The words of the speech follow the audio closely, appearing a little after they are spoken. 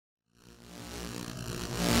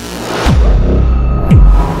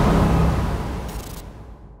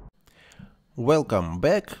Welcome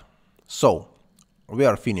back. So we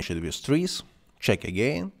are finished with trees. Check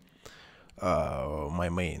again my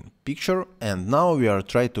main picture, and now we are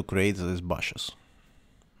trying to create these bushes.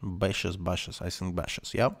 I think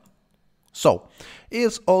bushes, yeah. So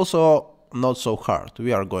it's also not so hard.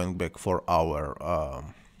 We are going back for our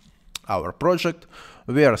project.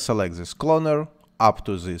 We are select this cloner up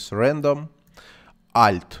to this random,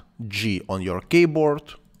 Alt G on your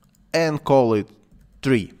keyboard, and call it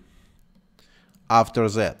tree. After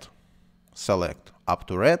that, select up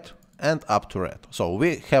to red and up to red. So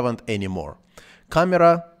we haven't any more.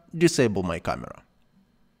 Camera, disable my camera.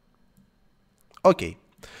 Okay,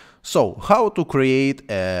 so how to create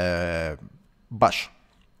a bush?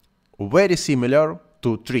 Very similar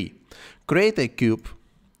to tree. Create a cube,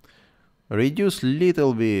 reduce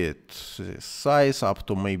little bit the size up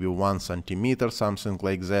to maybe 1 centimeter, something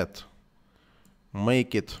like that.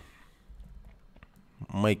 Make it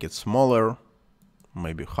smaller,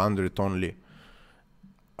 maybe 100 only.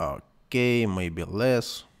 Okay, maybe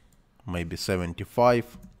less, maybe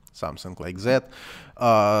 75, something like that.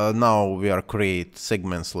 Now we are create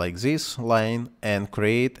segments like this line and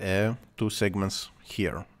create 2 segments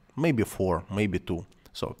here, maybe 4, maybe 2.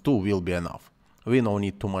 So 2 will be enough. We don't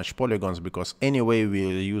need too much polygons because anyway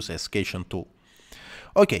we'll use a sketching tool.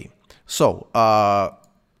 Okay, so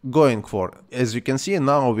going for, as you can see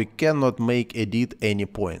now we cannot edit any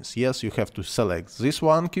points. Yes, you have to select this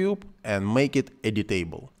one cube and make it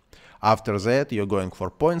editable. After that you're going for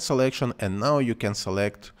point selection, and now you can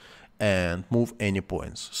select and move any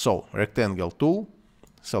points. So rectangle tool,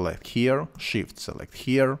 select here, shift select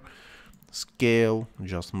here, scale,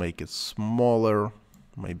 just make it smaller,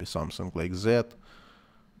 maybe something like that.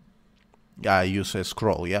 I use a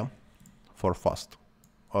scroll, yeah, for fast.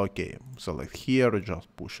 Okay, select here, just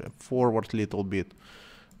push it forward a little bit.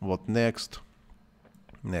 What next?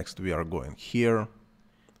 Next we are going here.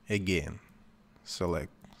 Again, select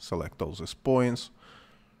all these points.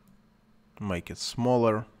 Make it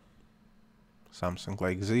smaller. Something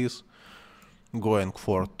like this. Going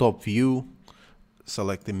for top view.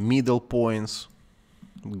 Select the middle points.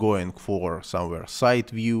 Going for somewhere side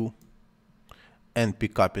view. And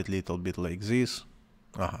pick up it a little bit like this.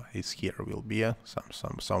 It's here will be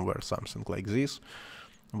somewhere something like this.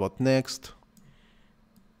 What next?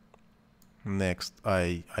 Next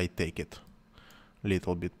I take it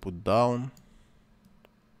little bit put down.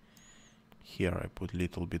 Here I put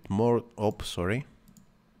little bit more.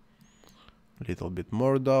 Little bit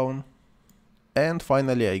more down. And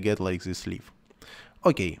finally I get like this leaf.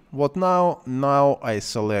 Okay, what now? Now I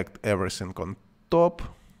select everything on top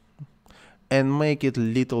and make it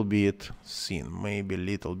little bit thin, maybe a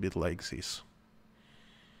little bit like this.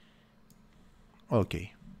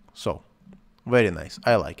 Okay, so very nice.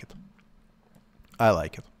 I like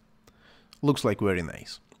it. Looks like very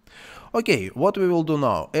nice. Okay, what we will do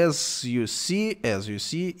now? As you see,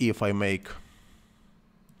 if I make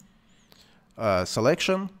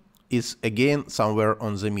selection, it's again somewhere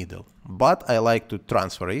on the middle, but I like to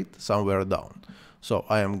transfer it somewhere down. So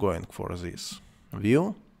I am going for this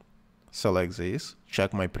view. Select this,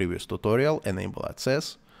 check my previous tutorial, enable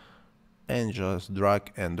access, and just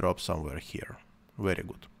drag and drop somewhere here. Very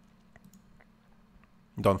good.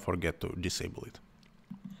 Don't forget to disable it.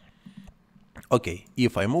 Okay,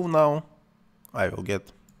 if I move now, I will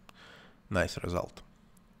get nice result.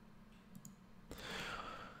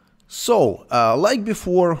 So, like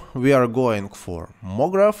before, we are going for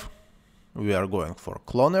MoGraph, we are going for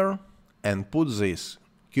cloner, and put this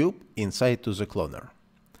cube inside to the cloner.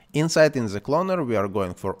 Inside in the cloner we are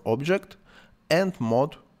going for object and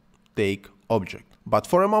mod take object. But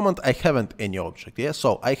for a moment I haven't any object, yeah?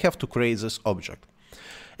 So I have to create this object.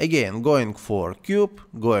 Again, going for cube,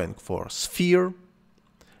 going for sphere,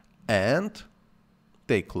 and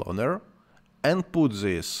take cloner and put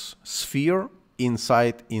this sphere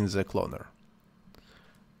inside in the cloner.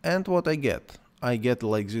 And what I get? I get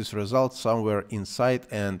like this result somewhere inside,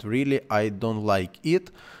 and really I don't like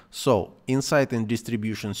it. So inside in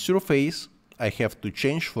distribution surface, I have to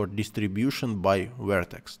change for distribution by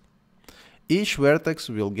vertex. Each vertex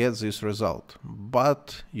will get this result,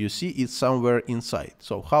 but you see it's somewhere inside.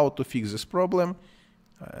 So how to fix this problem?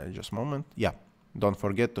 Just a moment. Yeah, don't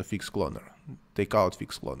forget to fix cloner. Take out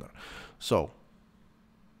fix cloner. So,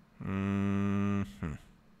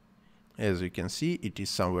 as you can see, it is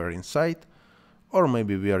somewhere inside. Or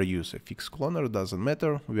maybe we are using a fix cloner, doesn't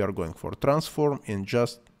matter. We are going for transform and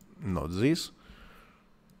just not this.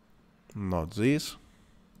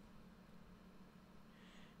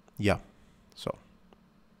 Yeah, so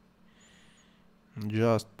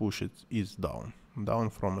just push it down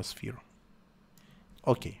from a sphere.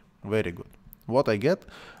 Okay, very good. what I get?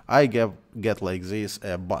 I get like this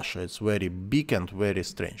a bush. It's very big and very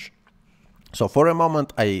strange. So for a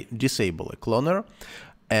moment I disable a cloner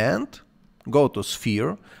and go to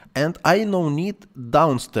sphere, and I no need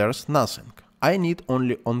downstairs nothing. I need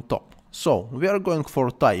only on top. So we are going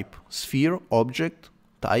for type sphere object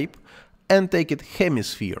type and take it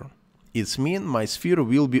hemisphere. It's mean my sphere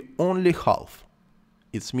will be only half.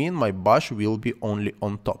 It's mean my bush will be only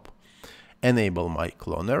on top. Enable my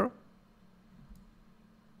cloner.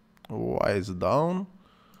 Why is down?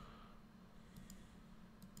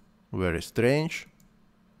 Very strange.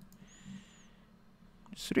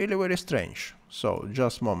 It's really very strange. So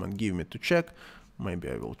just a moment, give me to check. Maybe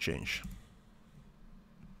I will change.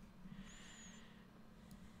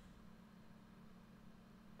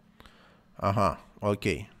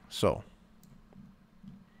 Okay. So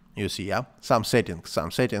you see, yeah, some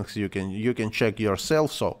settings you can check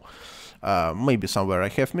yourself. So maybe somewhere I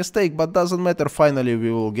have mistake, but doesn't matter. Finally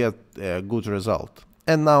we will get a good result.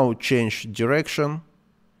 And now change direction.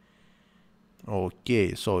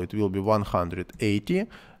 Okay, so it will be 180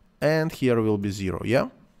 and here will be 0. Yeah,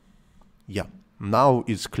 now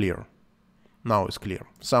it's clear.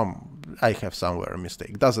 I have somewhere a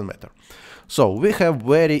mistake, doesn't matter. So we have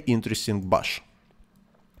very interesting bush.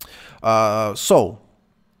 So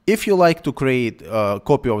if you like to create a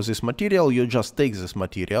copy of this material, you just take this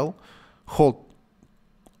material, hold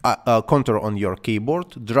Ctrl on your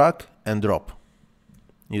keyboard, drag and drop.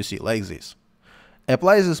 You see, like this.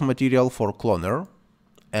 Apply this material for cloner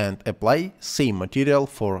and apply same material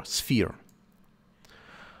for sphere.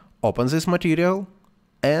 Open this material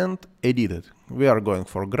and edit it. We are going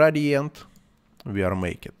for gradient. We are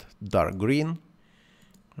make it dark green.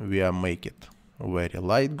 We are make it very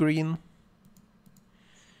light green.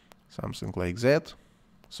 Something like that.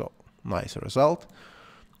 So nice result.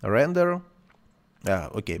 Render.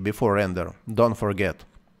 Okay, before render, don't forget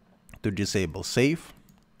to disable save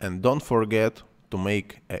and don't forget to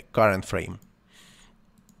make a current frame.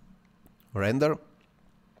 Render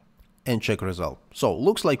and check result. So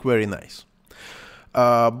looks like very nice.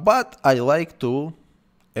 But I like to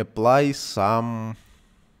apply some,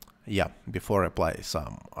 before apply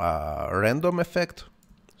some random effect.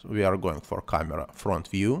 So we are going for camera front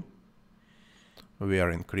view. We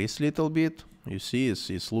are increase little bit. You see,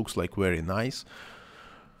 it looks like very nice.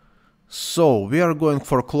 So we are going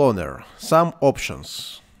for cloner. Some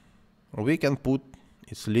options. We can put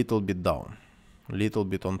it's little bit down, little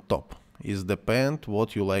bit on top. It depends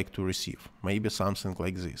what you like to receive. Maybe something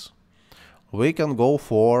like this. We can go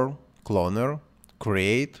for cloner,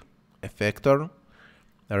 create, effector,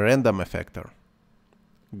 random effector.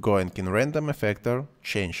 Going in random effector,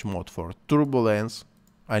 change mode for turbulence,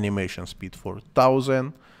 animation speed for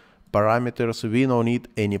 1000, parameters, we don't need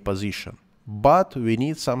any position. But we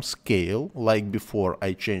need some scale, like before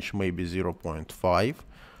I changed maybe 0.5.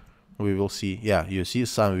 We will see, you see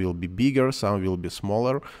some will be bigger, some will be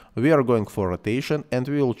smaller. We are going for rotation and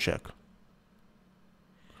we will check.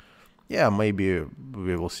 Maybe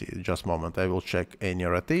we will see. Just a moment, I will check any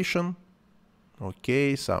rotation.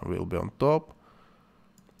 Okay, some will be on top.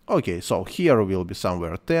 Okay, so here will be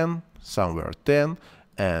somewhere 10,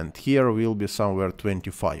 and here will be somewhere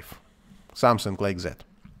 25. Something like that.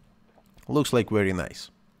 Looks like very nice.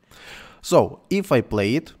 So if I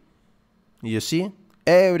play it, you see,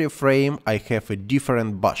 every frame I have a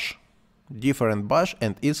different bush,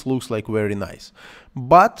 and it looks like very nice.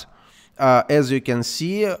 But as you can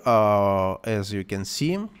see,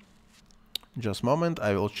 just a moment,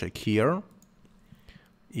 I will check here.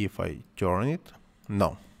 If I turn it,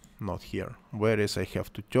 no, not here. Where is I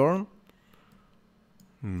have to turn?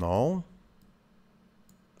 No.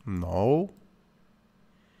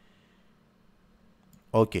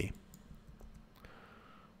 Okay.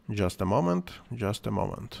 Just a moment.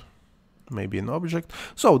 Maybe an object.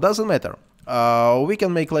 So, doesn't matter. We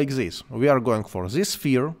can make like this. We are going for this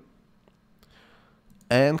sphere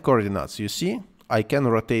and coordinates. You see, I can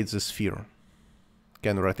rotate the sphere.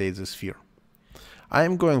 I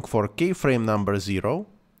am going for keyframe number 0,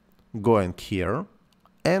 going here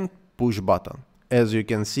and push button. As you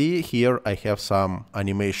can see, here I have some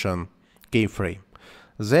animation keyframe.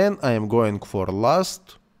 Then I am going for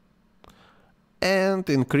last and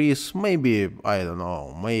increase maybe, I don't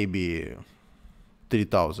know, maybe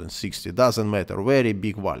 3060, doesn't matter, very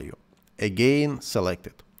big value. Again, select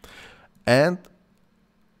it. And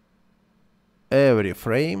every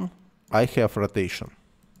frame I have rotation.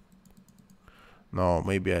 No,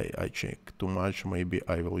 maybe I check too much, maybe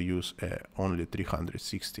I will use only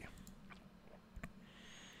 360.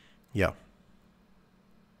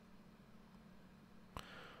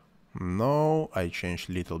 No, I changed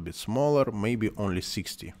a little bit smaller, maybe only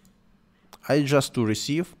 60. I just to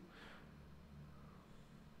receive.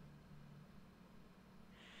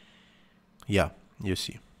 Yeah, you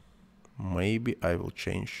see. Maybe I will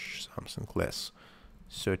change something less.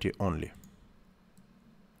 30 only.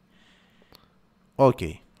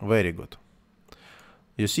 Okay, very good.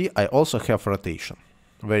 You see, I also have rotation.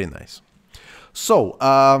 Very nice. So,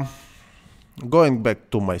 going back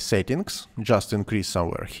to my settings, just increase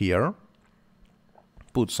somewhere here.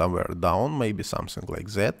 Put somewhere down, maybe something like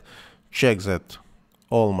that. Check that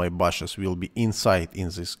all my bushes will be inside in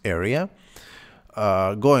this area.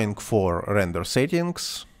 Going for render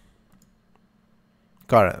settings,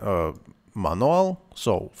 current manual,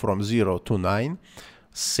 so from 0 to 9,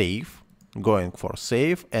 save, going for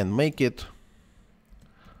save, and make it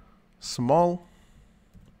small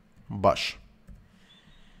bush,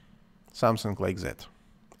 something like that.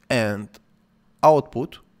 And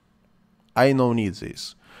output, I no need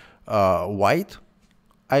this white,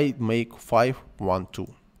 I make 512,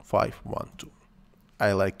 512.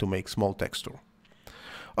 I like to make small texture.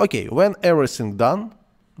 Okay, when everything done,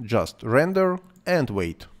 just render and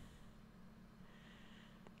wait.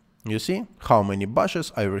 You see how many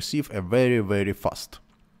bushes I receive very fast.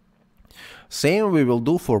 Same we will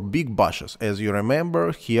do for big bushes. As you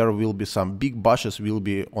remember, here will be some big bushes will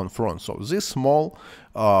be on front. So this small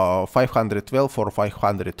 512 or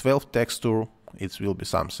 512 texture, it will be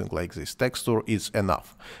something like this texture is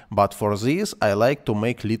enough. But for this, I like to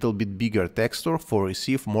make little bit bigger texture for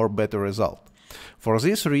receive more better result. For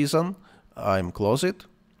this reason, I'm close it.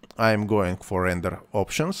 I'm going for render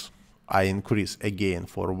options. I increase again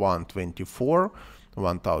for 1024,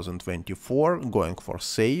 going for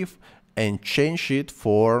save and change it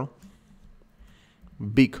for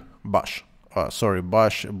big bush. Sorry,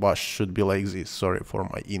 bush should be like this. Sorry for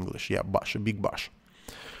my English. Yeah, bush, big bush.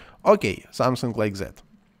 Okay, something like that.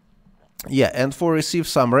 Yeah, and for receive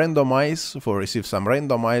some randomize,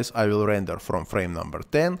 I will render from frame number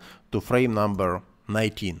 10 to frame number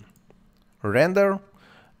 19. Render,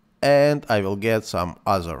 and I will get some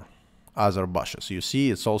other bushes. You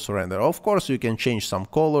see, it's also render. Of course, you can change some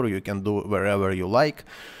color, you can do wherever you like.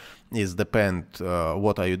 It depends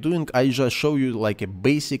what are you doing. I just show you like a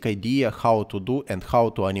basic idea how to do and how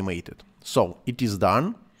to animate it. So it is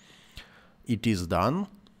done. It is done.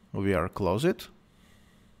 We are close it.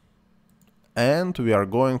 And we are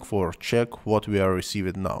going for check what we are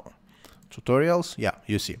receiving now. Tutorials, yeah,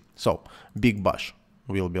 you see. So big bush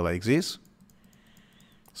will be like this.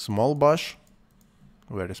 Small bush,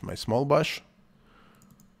 where is my small bush?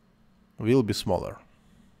 Will be smaller.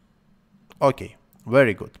 Okay,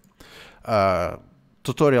 very good.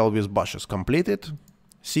 Tutorial with bushes completed.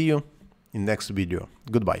 See you in next video.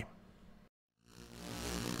 Goodbye.